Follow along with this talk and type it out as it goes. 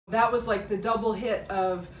That was like the double hit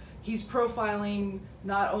of he's profiling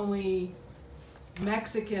not only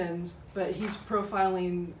Mexicans, but he's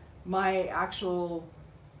profiling my actual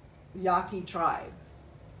Yaqui tribe.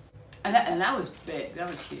 And that was big. That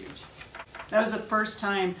was huge. That was the first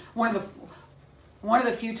time, one of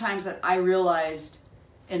the few times that I realized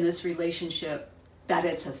in this relationship that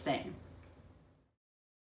it's a thing.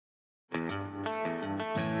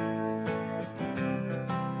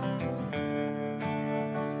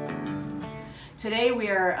 Today we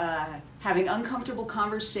are having uncomfortable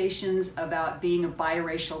conversations about being a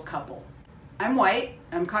biracial couple. I'm white,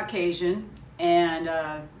 I'm Caucasian, and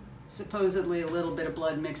supposedly a little bit of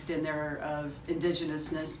blood mixed in there of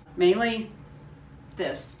indigenousness, mainly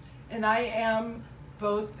this. And I am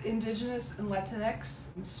both Indigenous and Latinx.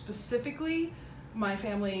 Specifically, my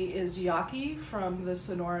family is Yaqui from the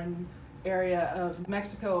Sonoran area of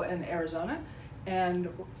Mexico and Arizona, and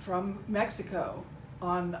from Mexico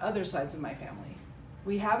on other sides of my family.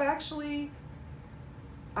 We have actually,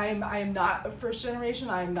 I am not a first generation,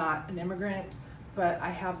 I am not an immigrant, but I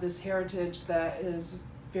have this heritage that is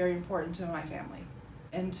very important to my family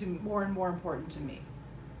and more and more important to me.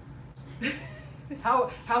 How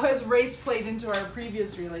has race played into our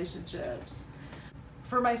previous relationships?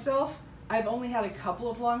 For myself, I've only had a couple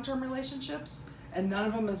of long-term relationships, and none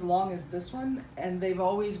of them as long as this one, and they've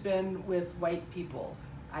always been with white people.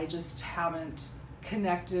 I just haven't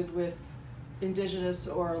connected with Indigenous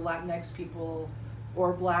or Latinx people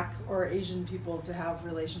or Black or Asian people to have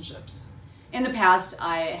relationships. In the past,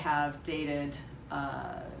 I have dated,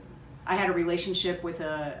 I had a relationship with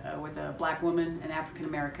a Black woman, an African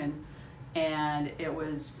American, and it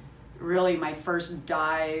was really my first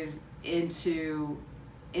dive into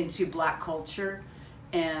Black culture,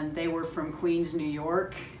 and they were from Queens, New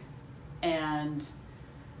York, and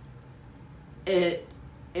it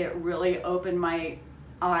really opened my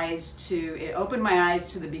eyes to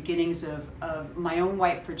the beginnings of my own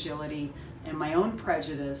white fragility and my own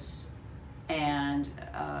prejudice, and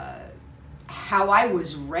how I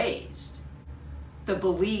was raised, the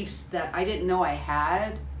beliefs that I didn't know I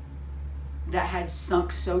had, that had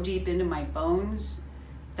sunk so deep into my bones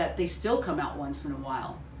that they still come out once in a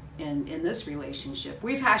while in this relationship.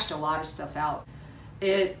 We've hashed a lot of stuff out.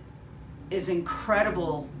 It is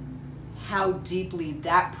incredible how deeply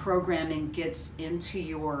that programming gets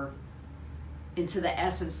into the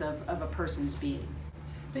essence of a person's being.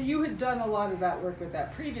 But you had done a lot of that work with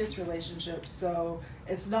that previous relationship, so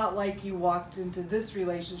it's not like you walked into this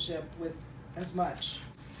relationship with as much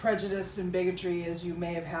prejudice and bigotry as you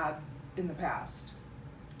may have had in the past.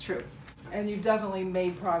 True. And you've definitely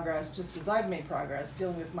made progress, just as I've made progress,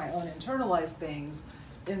 dealing with my own internalized things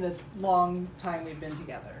in the long time we've been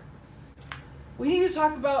together. We need to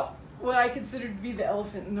talk about what I consider to be the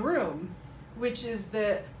elephant in the room, which is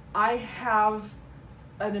that I have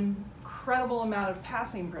an incredible amount of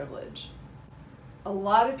passing privilege. A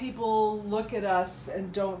lot of people look at us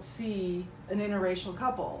and don't see an interracial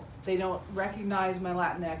couple. They don't recognize my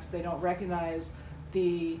Latinx, they don't recognize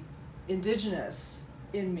the Indigenous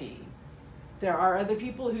in me. There are other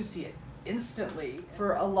people who see it instantly.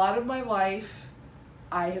 For a lot of my life,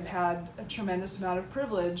 I have had a tremendous amount of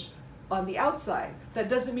privilege on the outside. That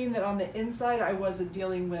doesn't mean that on the inside I wasn't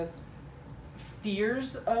dealing with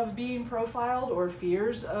fears of being profiled or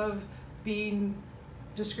fears of being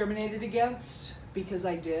discriminated against, because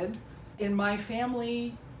I did. In my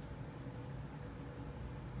family,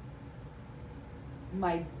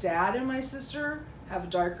 my dad and my sister have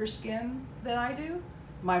darker skin than I do.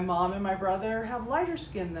 My mom and my brother have lighter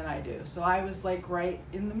skin than I do. So I was like right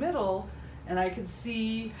in the middle, and I could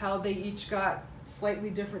see how they each got slightly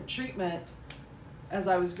different treatment as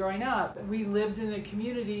I was growing up. We lived in a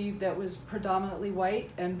community that was predominantly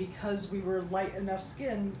white, and because we were light enough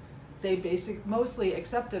skinned, they mostly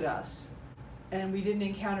accepted us. And we didn't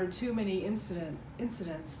encounter too many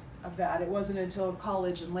incidents of that. It wasn't until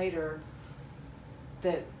college and later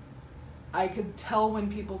that I could tell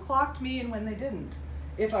when people clocked me and when they didn't,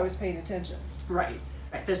 if I was paying attention. Right.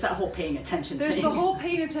 There's that whole paying attention thing. There's the whole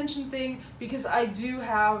paying attention thing, because I do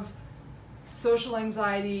have social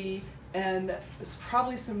anxiety and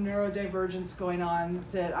probably some neurodivergence going on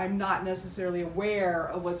that I'm not necessarily aware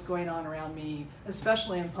of what's going on around me,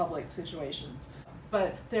 especially in public situations.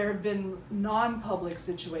 But there have been non-public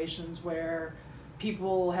situations where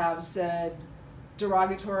people have said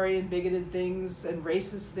derogatory and bigoted things and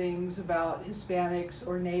racist things about Hispanics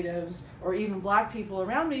or natives or even Black people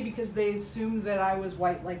around me because they assumed that I was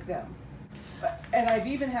white like them. And I've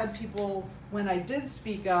even had people, when I did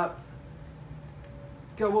speak up,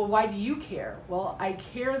 go, well, why do you care? Well, I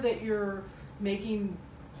care that you're making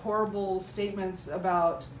horrible statements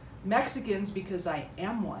about Mexicans because I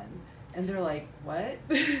am one. And they're like, what?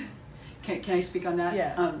 Can I speak on that?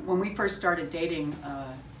 Yeah. When we first started dating,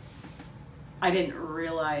 I didn't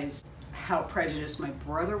realize how prejudiced my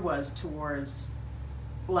brother was towards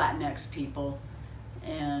Latinx people.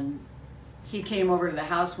 And he came over to the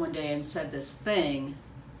house one day and said this thing.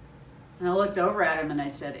 And I looked over at him and I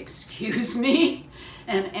said, excuse me?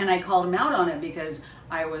 And I called him out on it because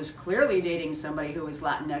I was clearly dating somebody who was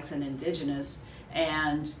Latinx and Indigenous.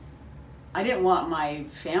 And I didn't want my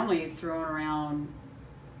family throwing around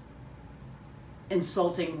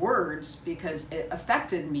insulting words because it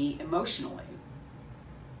affected me emotionally.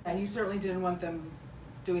 And you certainly didn't want them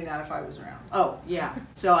doing that if I was around. Oh, yeah.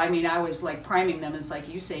 So, I mean, I was like priming them. It's like,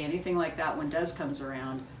 you say anything like that when Des comes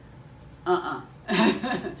around. Uh-uh.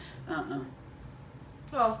 Uh-uh.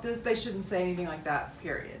 Well, they shouldn't say anything like that,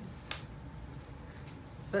 period.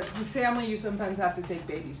 But with family, you sometimes have to take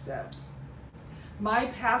baby steps. My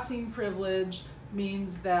passing privilege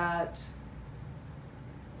means that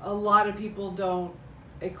a lot of people don't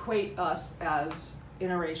equate us as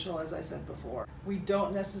interracial, as I said before. We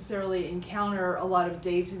don't necessarily encounter a lot of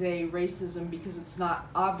day-to-day racism because it's not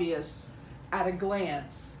obvious at a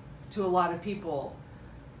glance to a lot of people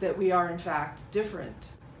that we are in fact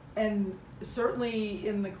different. And certainly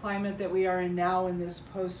in the climate that we are in now, in this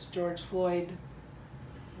post-George Floyd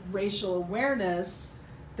racial awareness,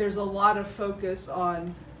 there's a lot of focus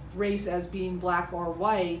on race as being black or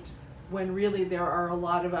white, when really there are a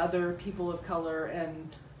lot of other people of color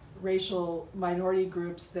and racial minority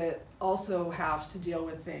groups that also have to deal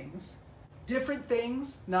with things. Different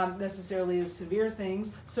things, not necessarily as severe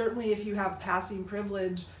things. Certainly if you have passing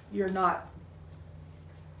privilege, you're not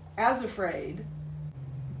as afraid.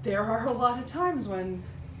 There are a lot of times when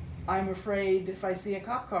I'm afraid if I see a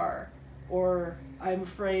cop car, or I'm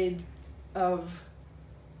afraid of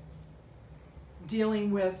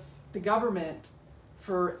dealing with the government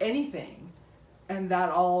for anything, and that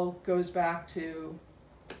all goes back to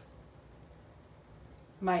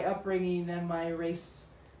my upbringing and my race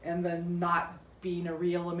and then not being a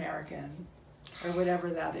real American or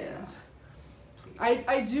whatever that is.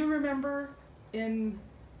 I do remember in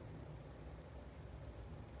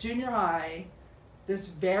junior high, this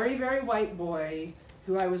very, very white boy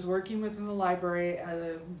who I was working with in the library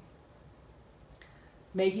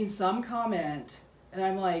making some comment, and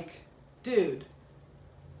I'm like, dude,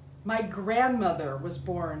 my grandmother was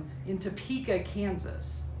born in Topeka,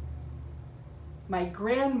 Kansas. My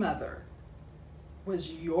grandmother.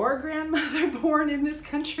 Was your grandmother born in this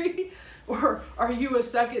country? Or are you a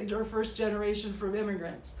second or first generation from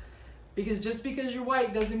immigrants? Because just because you're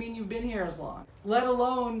white doesn't mean you've been here as long. Let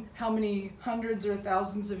alone how many hundreds or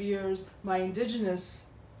thousands of years my indigenous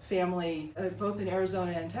family, both in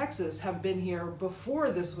Arizona and Texas, have been here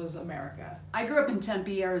before this was America. I grew up in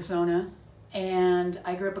Tempe, Arizona, and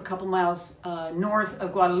I grew up a couple miles north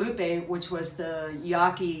of Guadalupe, which was the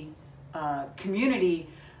Yaqui community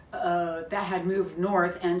that had moved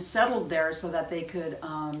north and settled there so that they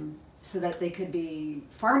could be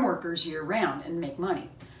farm workers year round and make money.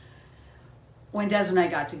 When Des and I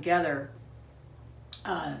got together,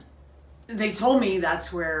 they told me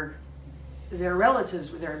that's where their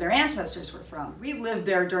relatives, their ancestors were from. We lived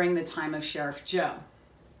there during the time of Sheriff Joe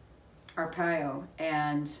Arpaio,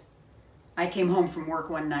 and I came home from work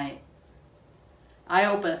one night.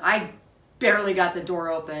 I barely got the door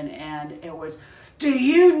open, and it was, "Do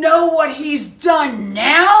you know what he's done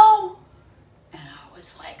now?" And I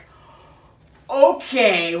was like,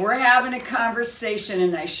 okay, we're having a conversation,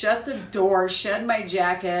 and I shut the door, shed my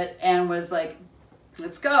jacket, and was like,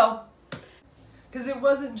 let's go. Because it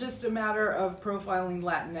wasn't just a matter of profiling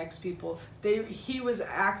Latinx people. He was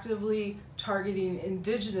actively targeting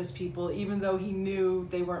indigenous people, even though he knew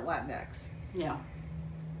they weren't Latinx. Yeah.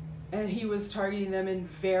 And he was targeting them in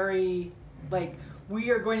very, like, we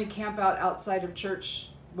are going to camp out outside of church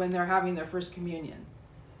when they're having their first communion.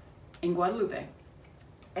 In Guadalupe.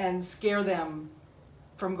 And scare them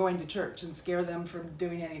from going to church and scare them from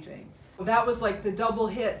doing anything. That was like the double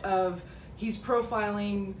hit of, he's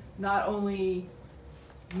profiling not only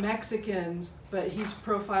Mexicans, but he's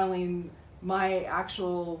profiling my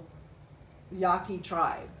actual Yaqui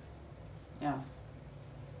tribe. Yeah.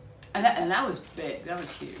 And that was big. That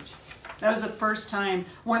was huge. That was the first time,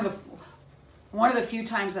 one of the few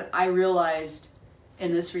times that I realized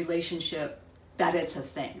in this relationship that it's a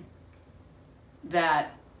thing.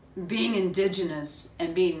 That being indigenous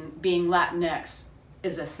and being Latinx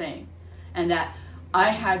is a thing. And that I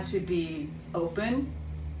had to be open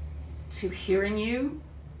to hearing you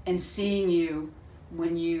and seeing you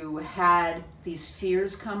when you had these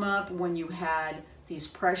fears come up, when you had these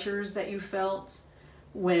pressures that you felt,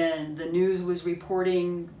 when the news was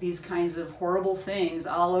reporting these kinds of horrible things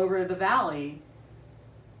all over the valley,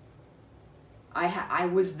 I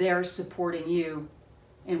was there supporting you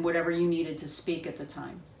in whatever you needed to speak at the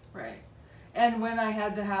time. Right. And when I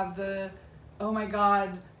had to have oh my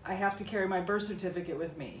God, I have to carry my birth certificate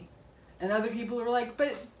with me. And other people were like,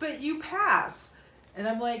 but you pass. And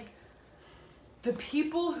I'm like, the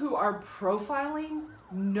people who are profiling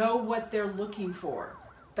know what they're looking for.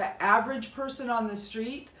 The average person on the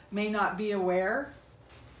street may not be aware.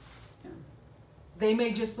 They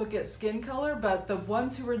may just look at skin color, but the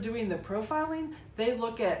ones who are doing the profiling, they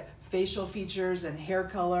look at facial features and hair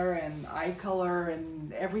color and eye color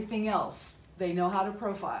and everything else. They know how to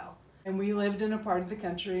profile. And we lived in a part of the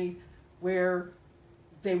country where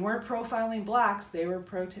they weren't profiling blacks, they were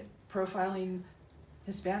profiling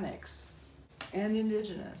Hispanics and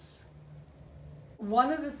Indigenous.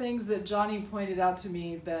 One of the things that Johnnie pointed out to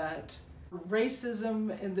me, that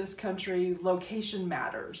racism in this country, location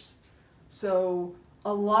matters. So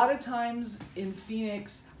a lot of times in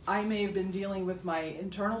Phoenix, I may have been dealing with my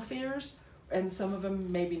internal fears, and some of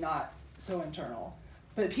them maybe not so internal.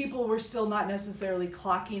 But people were still not necessarily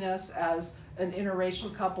clocking us as an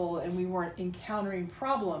interracial couple, and we weren't encountering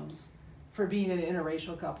problems for being an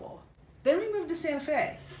interracial couple. Then we moved to Santa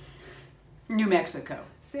Fe. New Mexico.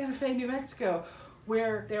 Santa Fe, New Mexico,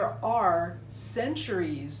 where there are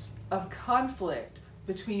centuries of conflict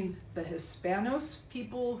between the Hispanos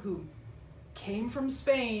people who came from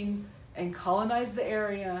Spain and colonized the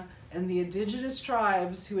area, and the indigenous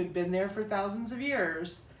tribes who had been there for thousands of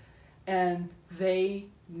years, and they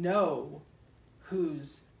know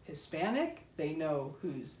who's Hispanic, they know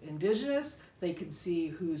who's indigenous, they can see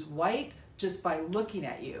who's white just by looking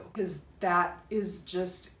at you, because that is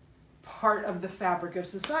just part of the fabric of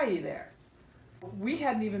society there. We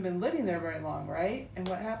hadn't even been living there very long, right? And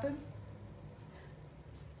what happened?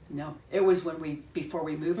 No, it was before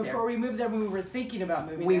we moved there. Before we moved there, when we were thinking about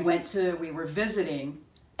moving there. We were visiting,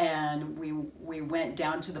 and we went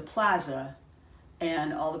down to the plaza,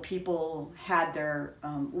 and all the people had their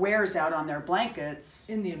wares out on their blankets.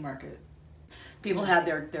 Indian market. People had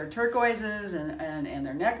their turquoises and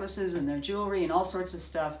their necklaces and their jewelry and all sorts of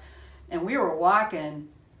stuff. And we were walking,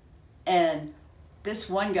 and this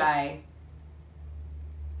one guy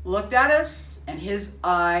looked at us, and his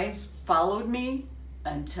eyes followed me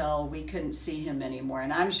until we couldn't see him anymore.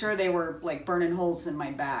 And I'm sure they were like burning holes in my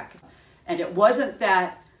back. And it wasn't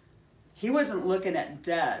that he wasn't looking at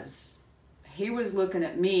Des. He was looking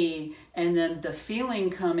at me, and then the feeling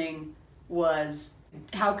coming was,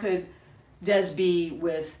 how could Des be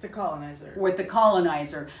with the colonizer? With the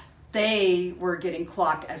colonizer. They were getting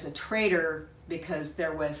clocked as a traitor because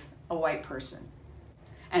they're with a white person.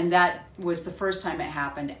 And that was the first time it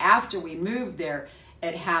happened. After we moved there,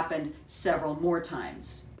 it happened several more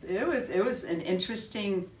times. It was an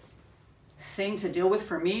interesting thing to deal with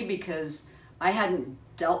for me, because I hadn't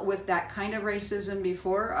dealt with that kind of racism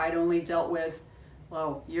before. I'd only dealt with,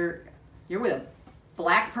 well, you're with a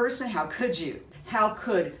black person? How could you? How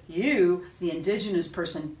could you, the indigenous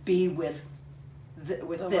person, be with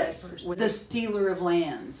the stealer of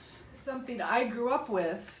lands? Something I grew up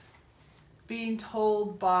with, being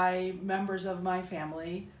told by members of my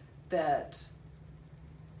family that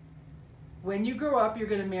when you grow up, you're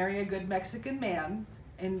going to marry a good Mexican man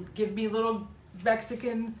and give me little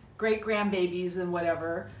Mexican great-grandbabies and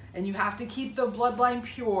whatever, and you have to keep the bloodline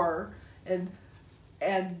pure, and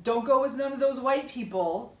don't go with none of those white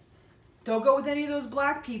people, don't go with any of those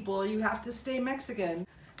black people, you have to stay Mexican.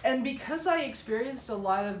 And because I experienced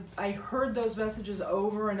I heard those messages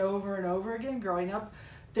over and over and over again growing up,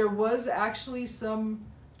 there was actually some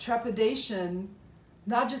trepidation,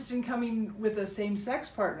 not just in coming with a same-sex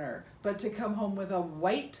partner, but to come home with a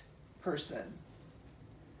white person.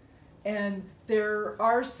 And there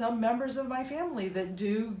are some members of my family that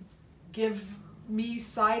do give me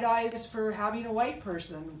side eyes for having a white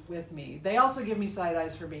person with me. They also give me side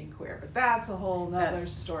eyes for being queer, but that's a whole nother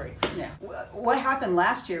story. Yeah. What happened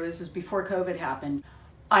last year, this is before COVID happened,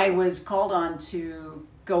 I was called on to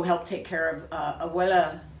go help take care of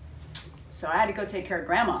abuela, so I had to go take care of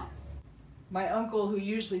grandma. My uncle, who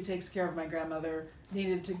usually takes care of my grandmother,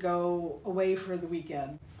 needed to go away for the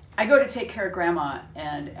weekend. I go to take care of grandma,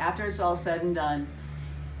 and after it's all said and done,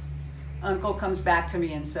 Uncle comes back to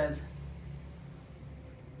me and says,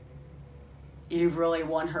 "You've really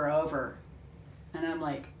won her over." And I'm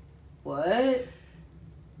like, "What?"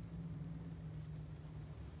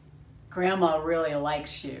 "Grandma really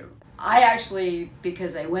likes you." I actually,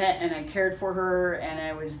 because I went and I cared for her and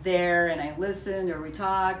I was there and I listened, or we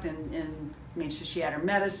talked and made sure she had her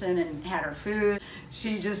medicine and had her food,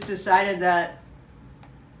 she just decided that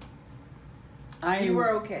You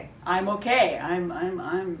were okay. I'm okay.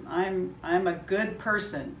 I'm a good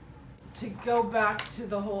person. To go back to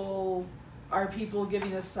the whole, are people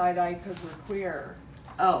giving us side eye because we're queer?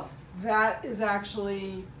 Oh. That is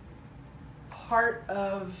actually part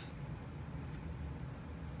of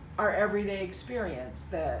our everyday experience.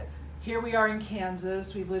 That here we are in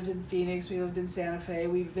Kansas, we've lived in Phoenix, we lived in Santa Fe,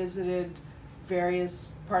 we visited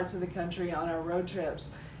various parts of the country on our road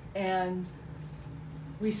trips, and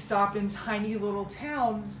we stop in tiny little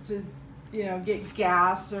towns to, get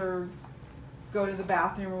gas or go to the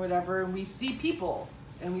bathroom or whatever, and we see people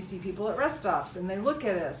at rest stops, and they look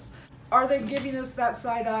at us. Are they giving us that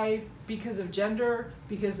side eye because of gender,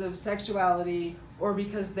 because of sexuality, or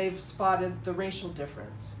because they've spotted the racial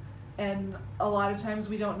difference? And a lot of times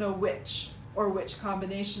we don't know which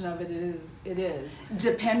combination of it is.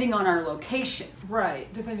 Depending on our location.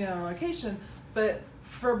 Right, depending on our location. But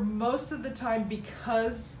for most of the time,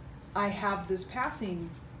 because I have this passing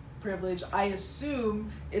privilege, I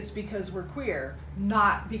assume it's because we're queer,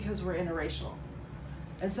 not because we're interracial.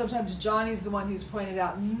 And sometimes Johnny's the one who's pointed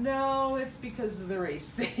out, no, it's because of the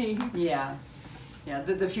race thing. Yeah. Yeah,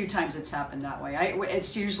 the few times it's happened that way.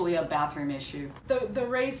 It's usually a bathroom issue. The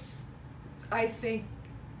race, I think,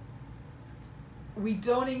 we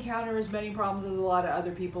don't encounter as many problems as a lot of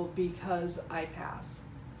other people because I pass.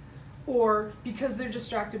 Or because they're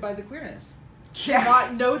distracted by the queerness. Yeah. To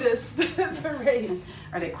not notice the race.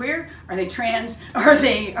 Are they queer? Are they trans? Are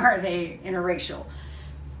they interracial?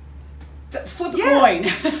 Flip a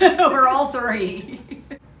coin. Or all three.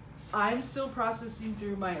 I'm still processing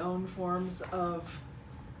through my own forms of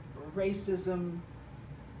racism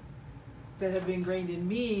that have been ingrained in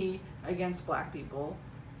me against Black people,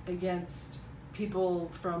 against people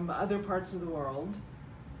from other parts of the world,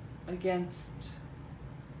 against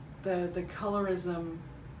the colorism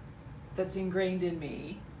that's ingrained in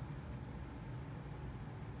me.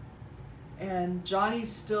 And Johnny's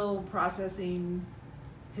still processing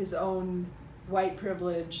his own white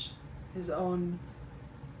privilege, his own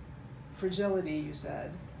fragility, you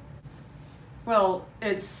said. Well,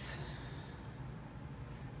 it's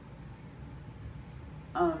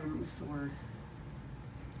what's the word?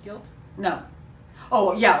 Guilt? No.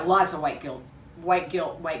 Oh yeah, lots of white guilt. White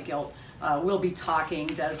guilt. We'll be talking.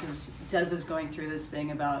 Des is going through this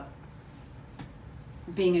thing about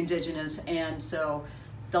being Indigenous, and so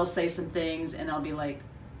they'll say some things, and I'll be like,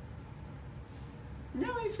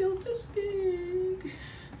 now I feel this big.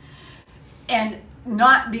 And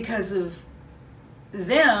not because of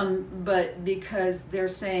them, but because they're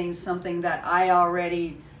saying something that I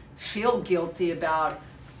already feel guilty about,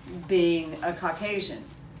 being a Caucasian.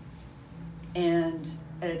 And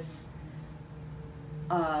it's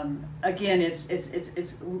again,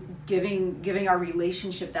 it's giving our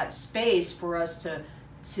relationship that space for us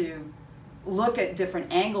to look at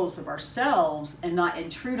different angles of ourselves and not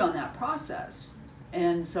intrude on that process.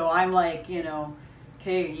 And so I'm like,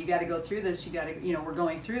 okay, you got to go through this. You got to, we're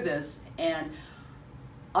going through this, and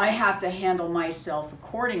I have to handle myself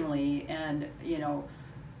accordingly, and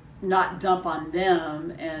not dump on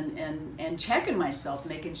them, and checking myself,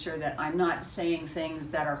 making sure that I'm not saying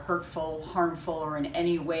things that are hurtful, harmful, or in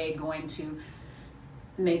any way going to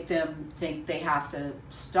make them think they have to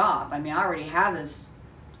stop. I mean, I already have this.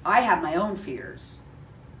 I have my own fears.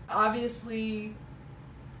 Obviously,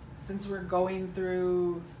 since we're going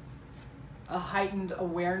through a heightened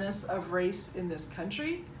awareness of race in this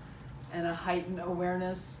country, and a heightened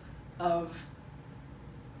awareness of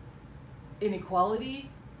inequality,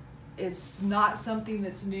 it's not something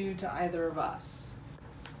that's new to either of us.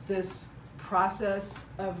 This process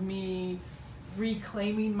of me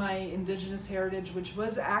reclaiming my Indigenous heritage, which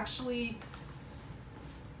was actually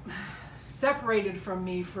separated from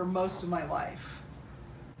me for most of my life,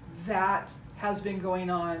 that has been going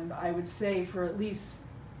on, I would say, for at least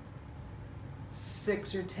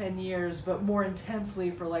 6 or 10 years, but more intensely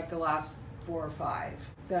for like the last 4 or 5,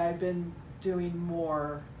 that I've been doing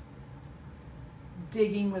more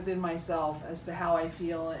digging within myself as to how I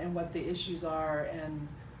feel and what the issues are and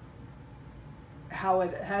how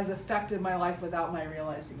it has affected my life without my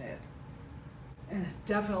realizing it. And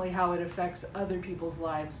definitely how it affects other people's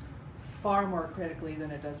lives far more critically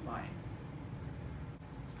than it does mine.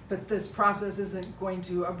 But this process isn't going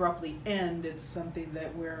to abruptly end. It's something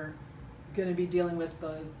that we're going to be dealing with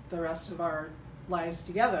the rest of our lives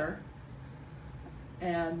together.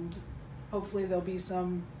 And hopefully there'll be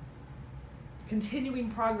some continuing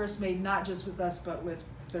progress made, not just with us, but with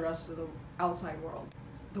the rest of the outside world.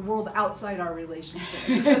 The world outside our relationship.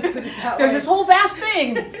 Let's put it that There's way. this whole vast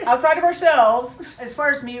thing outside of ourselves. As far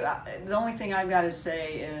as me, the only thing I've got to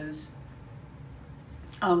say is,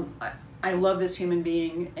 I love this human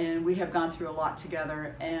being, and we have gone through a lot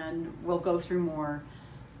together, and we'll go through more.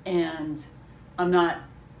 And I'm not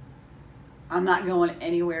going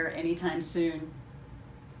anywhere anytime soon.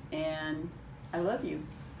 And I love you.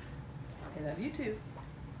 I love you too.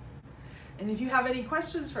 And if you have any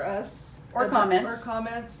questions for us or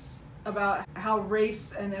comments about how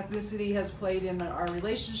race and ethnicity has played in our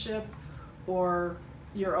relationship, or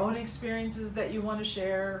your own experiences that you want to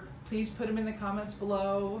share, please put them in the comments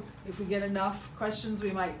below. If we get enough questions,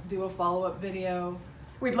 we might do a follow-up video.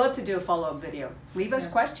 We'd love to do a follow-up video. Leave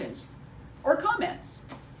us questions or comments.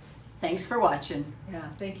 Thanks for watching. Yeah,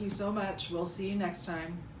 thank you so much. We'll see you next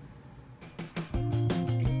time.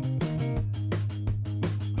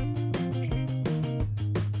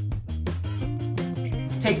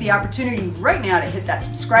 Take the opportunity right now to hit that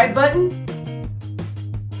subscribe button